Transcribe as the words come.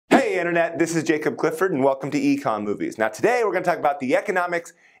Hey Internet, this is Jacob Clifford and welcome to EconMovies. Now today we're going to talk about the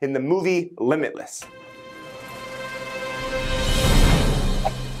economics in the movie Limitless.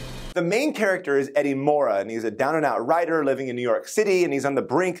 The main character is Eddie Mora, and he's a down-and-out writer living in New York City, and he's on the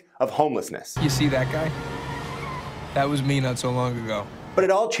brink of homelessness. You see that guy? That was me not so long ago. But it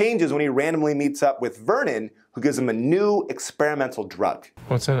all changes when he randomly meets up with Vernon, who gives him a new experimental drug.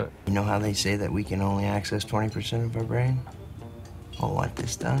 What's in it? You know how they say that we can only access 20% of our brain? Well, what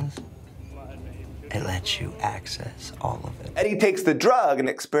this does, it lets you access all of it. Eddie takes the drug and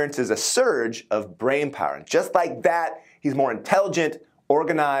experiences a surge of brain power. And just like that, he's more intelligent,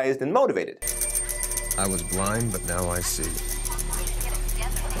 organized, and motivated. I was blind, but now I see.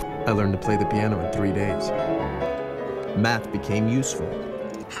 I learned to play the piano in 3 days. Math became useful.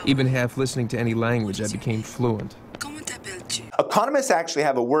 Even half listening to any language, I became fluent. Economists actually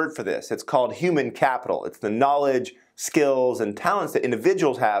have a word for this. It's called human capital. It's the knowledge, skills, and talents that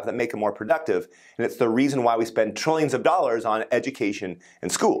individuals have that make them more productive. And it's the reason why we spend trillions of dollars on education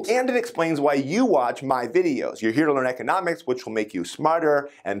and schools. And it explains why you watch my videos. You're here to learn economics, which will make you smarter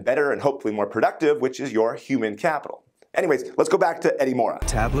and better and hopefully more productive, which is your human capital. Anyways, let's go back to Eddie Mora. A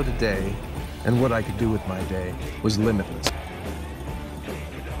tablet a day, and what I could do with my day was limitless.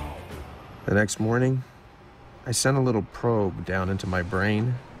 The next morning, I sent a little probe down into my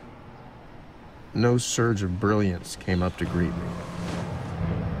brain. No surge of brilliance came up to greet me.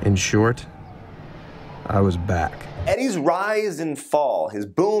 In short, I was back. Eddie's rise and fall, his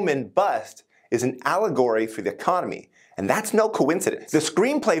boom and bust, is an allegory for the economy. And that's no coincidence. The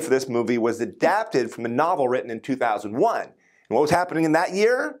screenplay for this movie was adapted from a novel written in 2001. And what was happening in that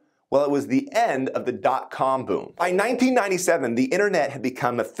year? Well, it was the end of the dot-com boom. By 1997, the internet had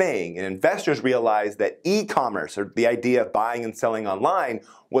become a thing, and investors realized that e-commerce, or the idea of buying and selling online,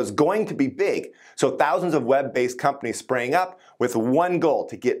 was going to be big. So thousands of web-based companies sprang up with one goal: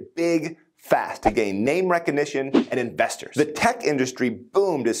 to get big fast, to gain name recognition and investors. The tech industry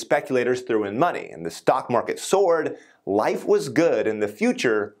boomed as speculators threw in money, and the stock market soared, life was good, and the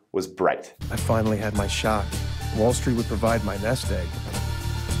future was bright. I finally had my shot. Wall Street would provide my nest egg.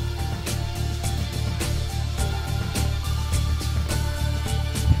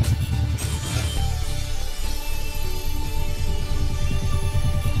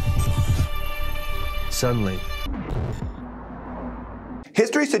 Suddenly,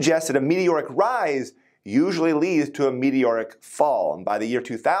 history suggests that a meteoric rise usually leads to a meteoric fall. And by the year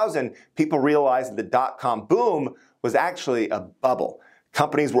 2000, people realized that the dot-com boom was actually a bubble.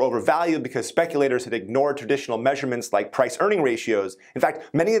 Companies were overvalued because speculators had ignored traditional measurements like price-earning ratios. In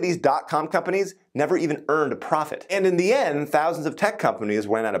fact, many of these dot-com companies never even earned a profit. And in the end, thousands of tech companies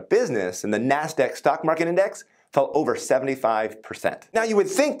went out of business, and the NASDAQ stock market index fell over 75%. Now, you would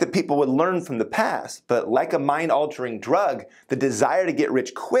think that people would learn from the past, but like a mind-altering drug, the desire to get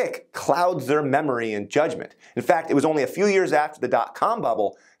rich quick clouds their memory and judgment. In fact, it was only a few years after the dot-com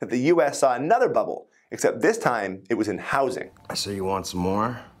bubble that the US saw another bubble, except this time it was in housing. So you want some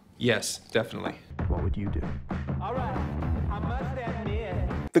more? Yes, definitely. what would you do? All right, I must admit.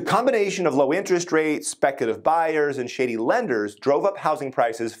 The combination of low interest rates, speculative buyers, and shady lenders drove up housing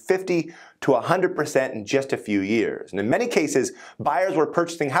prices 50 to 100% in just a few years. And in many cases, buyers were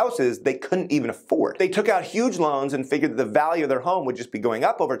purchasing houses they couldn't even afford. They took out huge loans and figured that the value of their home would just be going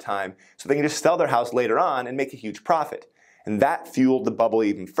up over time, so they can just sell their house later on and make a huge profit. And that fueled the bubble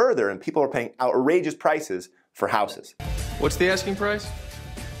even further, and people were paying outrageous prices for houses. What's the asking price?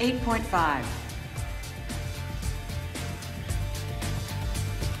 8.5.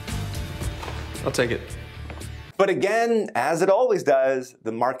 I'll take it. But again, as it always does,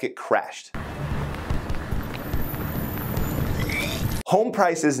 the market crashed. Home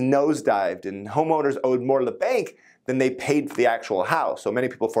prices nosedived, and homeowners owed more to the bank than they paid for the actual house. So many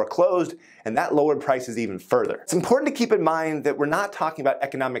people foreclosed, and that lowered prices even further. It's important to keep in mind that we're not talking about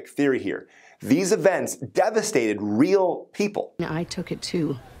economic theory here. These events devastated real people. I took it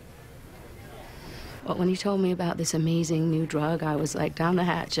too. But when he told me about this amazing new drug, I was like down the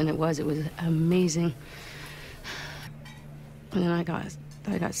hatch, and it was amazing. And then I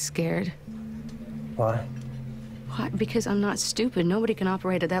got scared. Why? What? Because I'm not stupid. Nobody can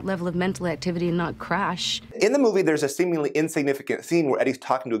operate at that level of mental activity and not crash. In the movie, there's a seemingly insignificant scene where Eddie's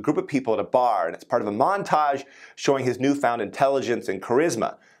talking to a group of people at a bar, and it's part of a montage showing his newfound intelligence and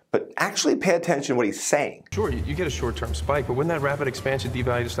charisma. But actually pay attention to what he's saying. Sure, you get a short-term spike, but wouldn't that rapid expansion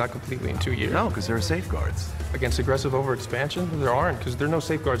devalue the stock completely in 2 years? No, because there are safeguards. Against aggressive overexpansion? There aren't, because there are no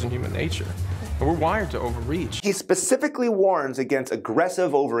safeguards in human nature. And we're wired to overreach. He specifically warns against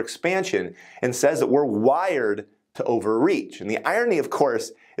aggressive overexpansion and says that we're wired to overreach. And the irony, of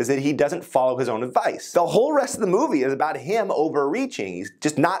course, is that he doesn't follow his own advice. The whole rest of the movie is about him overreaching. He's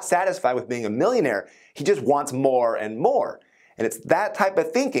just not satisfied with being a millionaire. He just wants more and more. And it's that type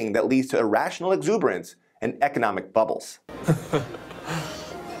of thinking that leads to irrational exuberance and economic bubbles.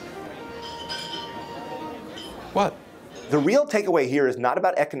 What? The real takeaway here is not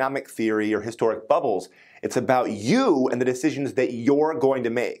about economic theory or historic bubbles. It's about you and the decisions that you're going to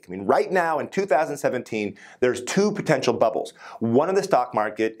make. I mean, right now in 2017, there's two potential bubbles. One in the stock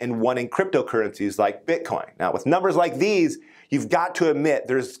market and one in cryptocurrencies like Bitcoin. Now, with numbers like these, you've got to admit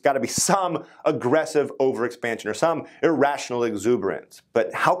there's got to be some aggressive overexpansion or some irrational exuberance.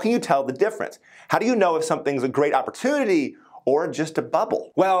 But how can you tell the difference? How do you know if something's a great opportunity or just a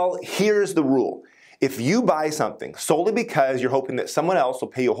bubble? Well, here's the rule. If you buy something solely because you're hoping that someone else will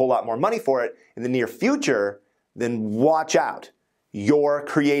pay you a whole lot more money for it in the near future, then watch out. You're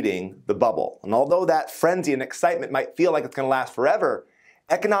creating the bubble. And although that frenzy and excitement might feel like it's going to last forever,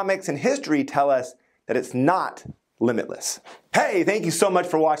 economics and history tell us that it's not limitless. Hey, thank you so much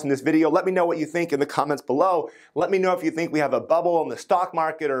for watching this video. Let me know what you think in the comments below. Let me know if you think we have a bubble in the stock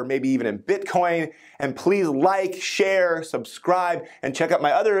market or maybe even in Bitcoin. And please like, share, subscribe, and check out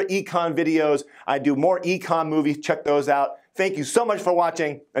my other econ videos. I do more econ movies. Check those out. Thank you so much for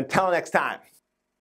watching. Until next time.